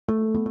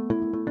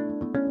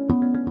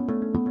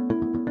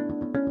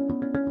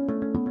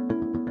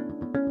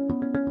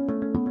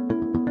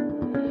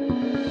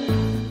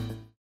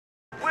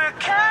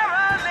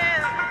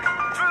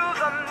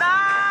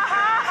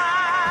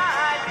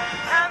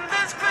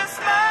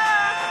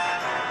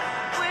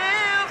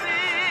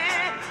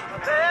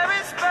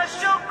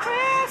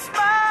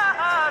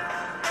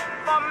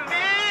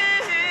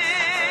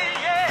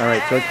All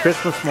right, so it's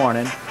Christmas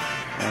morning,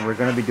 and we're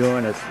going to be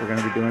doing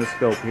a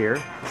scope here,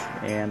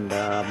 and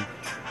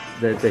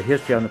the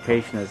history on the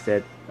patient is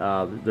that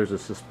there's a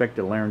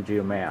suspected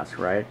laryngeal mass,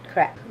 right?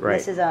 Correct. Right.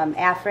 This is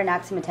Afrin,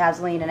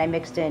 oxymetazoline, and I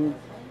mixed in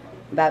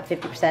about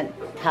 50%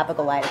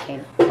 topical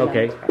lidocaine.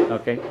 Okay.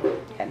 Okay.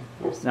 Okay.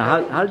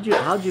 Now, how did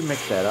you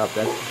mix that up?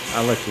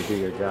 I'll let you do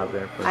your job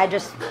there first. I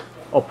just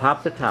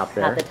pop the top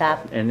there. pop the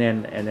top, and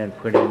then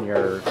put in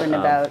your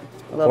about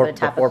a little bit of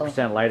topical. 4%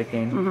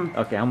 lidocaine. Mm-hmm.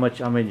 Okay. How much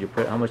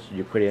did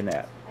you put in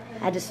that?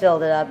 I just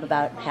filled it up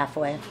about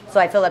halfway. So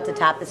I filled up the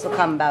top. This will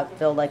come about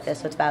filled like this,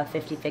 so it's about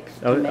 50-50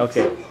 mix.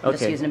 Okay. I'm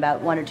just using about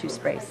 1 or 2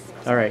 sprays.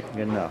 All right.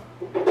 Good enough.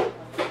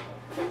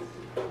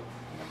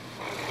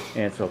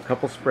 And so a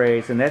couple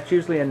sprays, and that's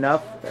usually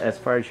enough as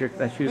far as you're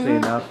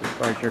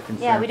concerned.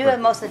 Yeah, we do it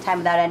most of the time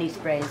without any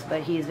sprays,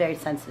 but he is very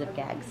sensitive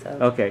gag. So.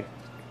 Okay.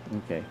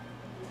 Okay.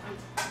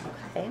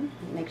 Okay.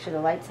 Make sure the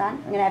light's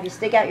on. I'm gonna have you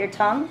stick out your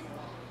tongue.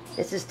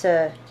 This is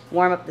to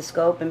warm up the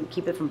scope and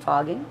keep it from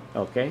fogging.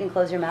 Okay. You can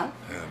close your mouth.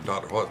 Yeah,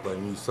 Dr. What, they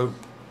use soap?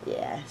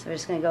 Yeah. So we're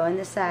just gonna go in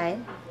the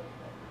side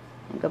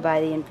and go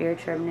by the inferior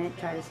turbinate.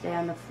 Try to stay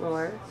on the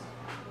floor.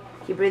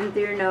 Keep breathing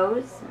through your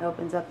nose. It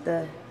opens up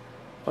the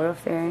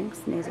oropharynx,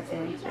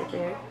 nasopharynx right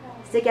there.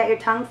 Stick out your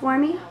tongue for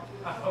me.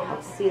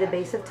 Let's see the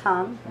base of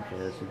tongue. Okay,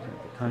 there's the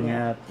tongue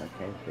out.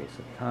 Okay, base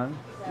of tongue.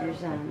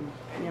 There's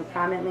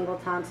prominent lingual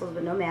tonsils,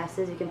 but no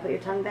masses. You can put your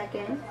tongue back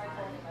in.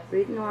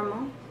 Breathe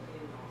normal.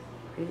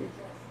 Breathe.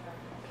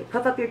 Okay,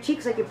 puff up your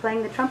cheeks like you're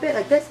playing the trumpet,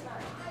 like this.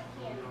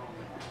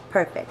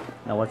 Perfect.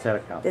 Now, what's that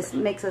account? This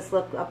makes us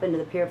look up into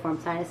the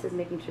piriform sinuses,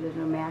 making sure there's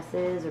no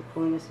masses or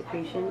pooling of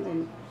secretions,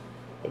 and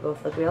they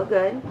both look real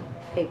good.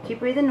 Okay, keep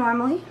breathing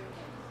normally.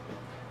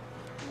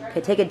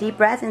 Okay, take a deep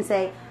breath and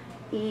say,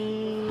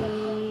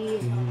 E.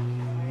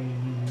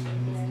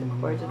 The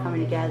chords are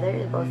coming together.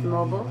 They're both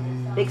mobile.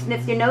 Big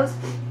sniff your nose.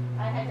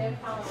 And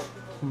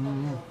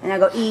I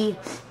go E,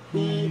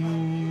 E.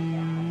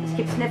 Just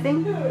keep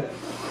sniffing.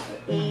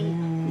 E.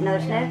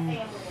 Another sniff.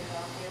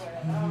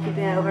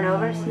 Keeping it over and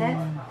over. Sniff.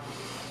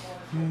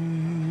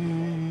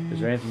 Is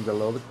there anything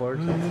below the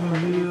chords?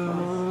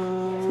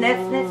 Sniff,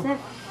 sniff, sniff.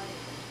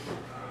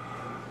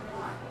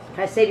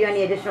 Try to save you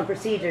any additional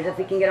procedures if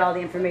we can get all the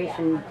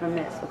information from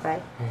this,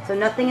 okay? So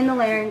nothing in the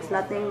larynx,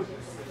 nothing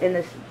in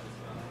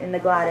the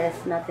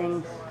glottis,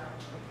 nothing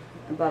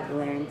above the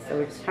larynx. So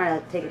we're just trying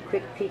to take a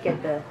quick peek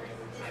at the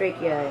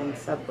trachea and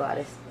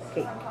subglottis.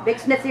 Okay, big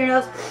sniff through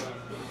your nose.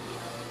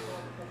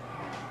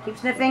 Keep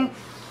sniffing.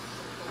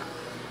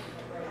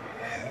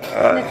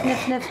 Sniff,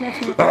 sniff, sniff, sniff,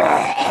 sniff.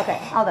 Okay,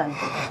 all done.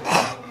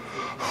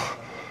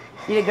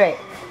 You did great.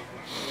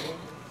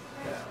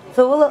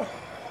 So we'll look.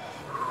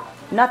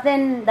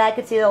 Nothing that I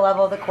could see the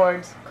level of the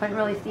cords. Couldn't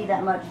really see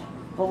that much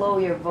below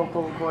your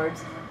vocal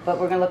cords, but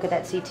we're going to look at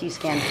that CT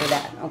scan for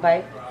that,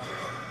 okay?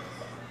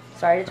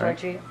 Sorry to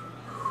torture you.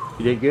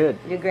 You did good.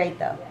 You did great,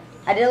 though.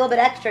 I did a little bit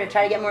extra to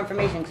try to get more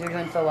information because you're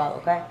doing so well,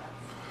 okay?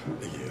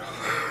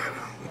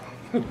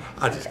 Yeah.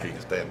 I just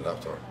can't stand it,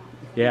 I'm sorry.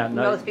 Yeah,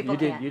 no, Most people you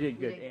did can't.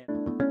 good.